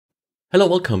Hello,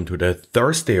 welcome to the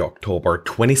Thursday, October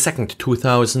 22nd,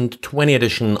 2020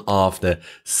 edition of the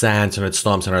SANS Internet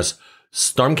Storm Center's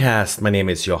Stormcast. My name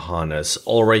is Johannes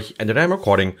Ulrich and today I'm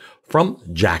recording from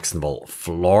Jacksonville,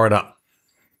 Florida.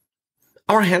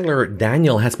 Our handler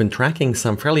Daniel has been tracking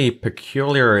some fairly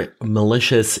peculiar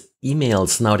malicious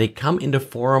emails. Now they come in the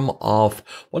form of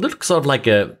what looks sort of like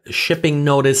a shipping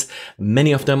notice.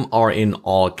 Many of them are in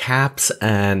all caps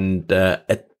and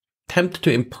attempt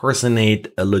to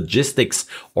impersonate a logistics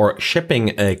or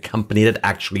shipping company that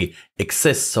actually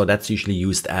exists. So that's usually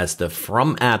used as the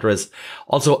from address.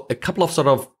 Also, a couple of sort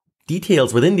of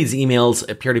details within these emails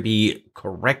appear to be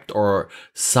correct or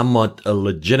somewhat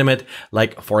legitimate,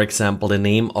 like, for example, the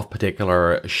name of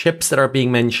particular ships that are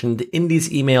being mentioned in these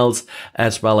emails,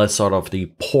 as well as sort of the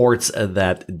ports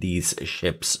that these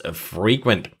ships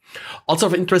frequent. Also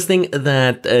interesting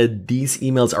that these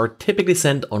emails are typically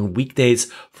sent on weekdays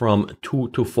from 2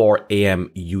 to 4 a.m.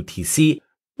 UTC,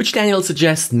 which Daniel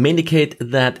suggests may indicate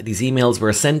that these emails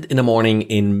were sent in the morning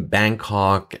in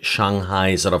Bangkok,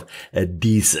 Shanghai, sort of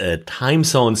these time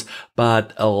zones.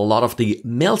 But a lot of the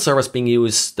mail servers being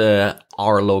used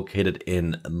are located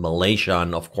in Malaysia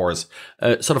and, of course,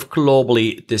 sort of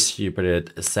globally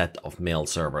distributed set of mail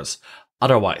servers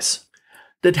otherwise.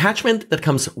 The attachment that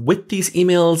comes with these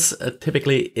emails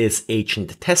typically is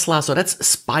Agent Tesla. So that's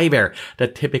spyware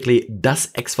that typically does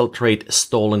exfiltrate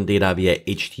stolen data via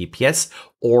HTTPS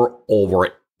or over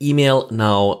email.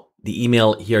 Now, the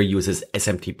email here uses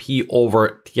SMTP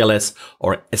over TLS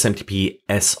or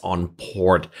SMTP-S on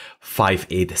port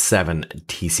 587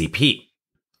 TCP.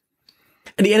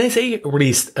 And the NSA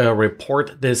released a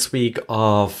report this week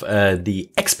of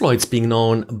the exploits being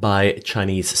known by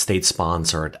Chinese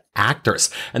state-sponsored actors.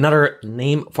 Another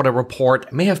name for the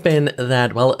report may have been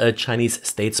that, well, Chinese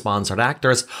state-sponsored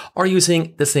actors are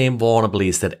using the same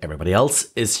vulnerabilities that everybody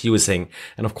else is using.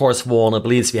 And of course,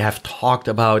 vulnerabilities we have talked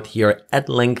about here at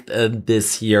length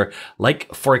this year,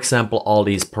 like, for example, all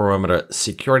these perimeter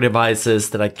security devices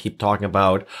that I keep talking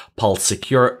about, Pulse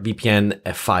Secure VPN,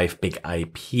 F5 Big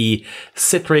IP,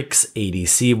 Citrix,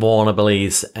 ADC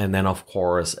vulnerabilities, and then, of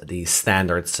course, the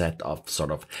standard set of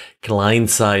sort of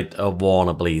client-side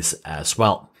vulnerabilities as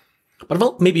well. But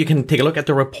well, maybe you can take a look at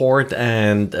the report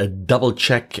and double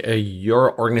check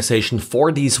your organization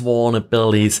for these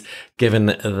vulnerabilities, given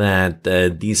that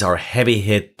these are heavy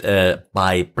hit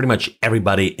by pretty much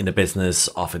everybody in the business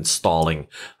of installing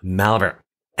malware.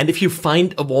 And if you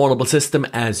find a vulnerable system,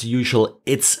 as usual,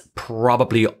 it's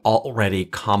probably already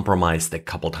compromised a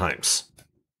couple times.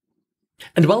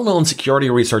 And well-known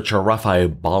security researcher Raphael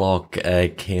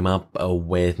Bollock came up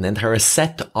with an entire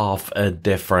set of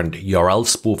different URL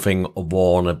spoofing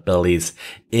vulnerabilities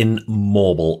in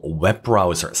mobile web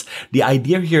browsers. The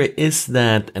idea here is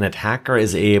that an attacker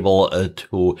is able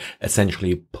to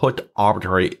essentially put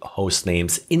arbitrary host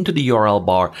names into the URL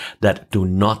bar that do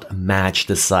not match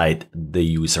the site the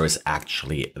user is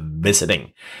actually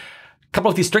visiting. A couple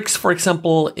of these tricks, for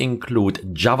example, include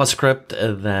JavaScript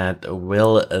that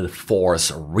will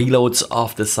force reloads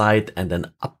of the site and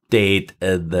then update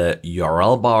the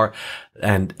URL bar.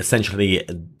 And essentially,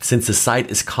 since the site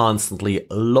is constantly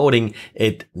loading,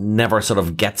 it never sort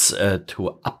of gets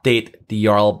to update the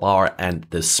URL bar and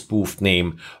the spoof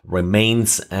name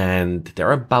remains. And there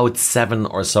are about 7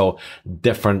 or so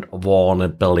different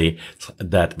vulnerabilities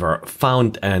that were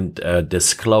found and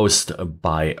disclosed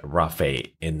by Raphael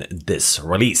in this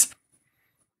release.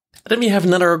 Then we have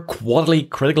another quarterly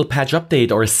critical patch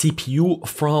update, or CPU,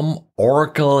 from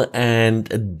Oracle, and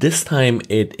this time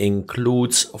it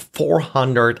includes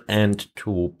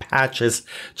 402 patches,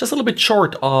 just a little bit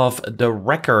short of the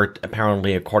record,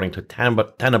 apparently, according to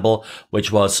Tenable,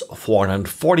 which was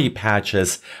 440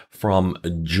 patches from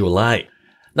July.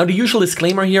 Now, the usual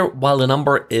disclaimer here, while the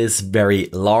number is very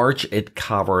large, it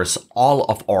covers all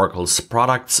of Oracle's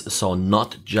products, so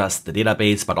not just the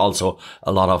database, but also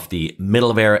a lot of the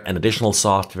middleware and additional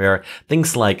software,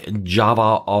 things like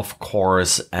Java, of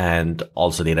course, and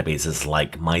also databases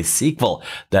like MySQL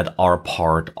that are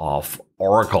part of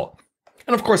Oracle.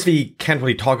 And of course, we can't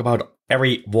really talk about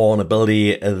every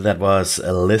vulnerability that was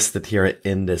listed here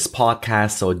in this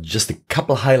podcast. So just a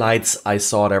couple highlights. I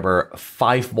saw there were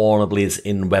 5 vulnerabilities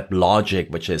in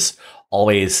WebLogic, which is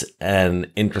always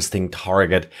an interesting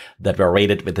target, that were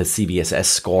rated with a CVSS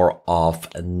score of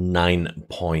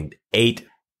 9.8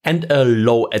 and a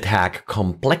low attack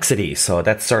complexity. So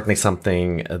that's certainly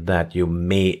something that you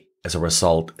may, as a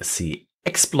result, see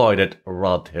exploited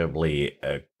relatively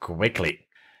quickly.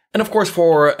 And of course,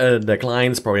 for the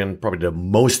clients, probably the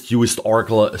most used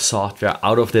Oracle software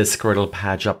out of this Gradle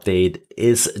patch update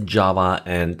is Java.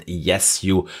 And yes,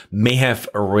 you may have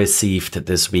received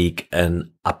this week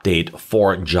an update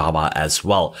for Java as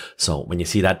well. So when you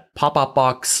see that pop-up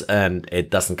box and it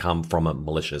doesn't come from a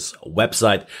malicious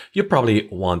website, you probably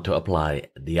want to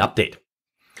apply the update.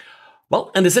 Well,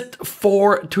 and that's it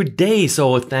for today.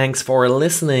 So thanks for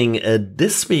listening.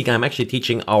 This week, I'm actually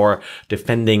teaching our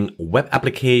Defending Web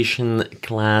Application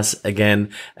class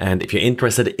again. And if you're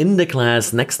interested in the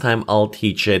class, next time I'll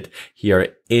teach it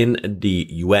here in the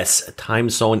US time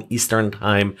zone. Eastern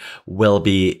time will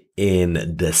be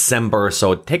in December.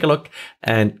 So take a look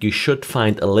and you should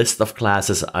find a list of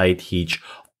classes I teach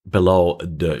below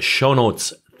the show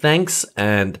notes. Thanks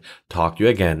and talk to you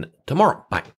again tomorrow.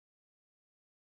 Bye.